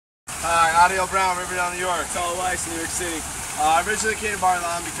Hi, Adiel Brown, Riverdale, New York. Tal Weiss, New York City. I originally came to Bar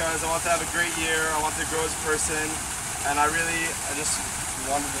Ilan because I wanted to have a great year, I wanted to grow as a person, and I just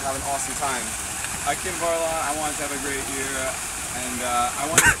wanted to have an awesome time. I came to Bar Ilan, I wanted to have a great year, and I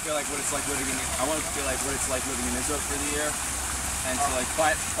wanted to feel like what it's like living in Israel for the year, and to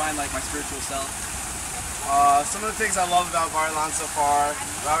like find like my spiritual self. Some of the things I love about Bar Ilan so far: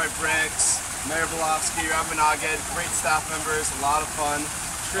 Rabbi Bricks, Mayor Belofsky, Rabbi Naged, great staff members, a lot of fun.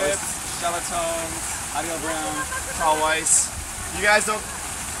 Trips, Shabbaton, Adiel Brown, Tal Weiss. You guys don't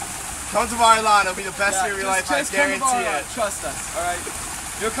come to Bar Ilan, it'll be the best year of your life, I guarantee it. Trust us, alright?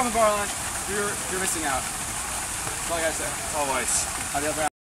 If you don't come to Bar Ilan, you're missing out. That's all I gotta say. Tal Weiss. Adiel Brown.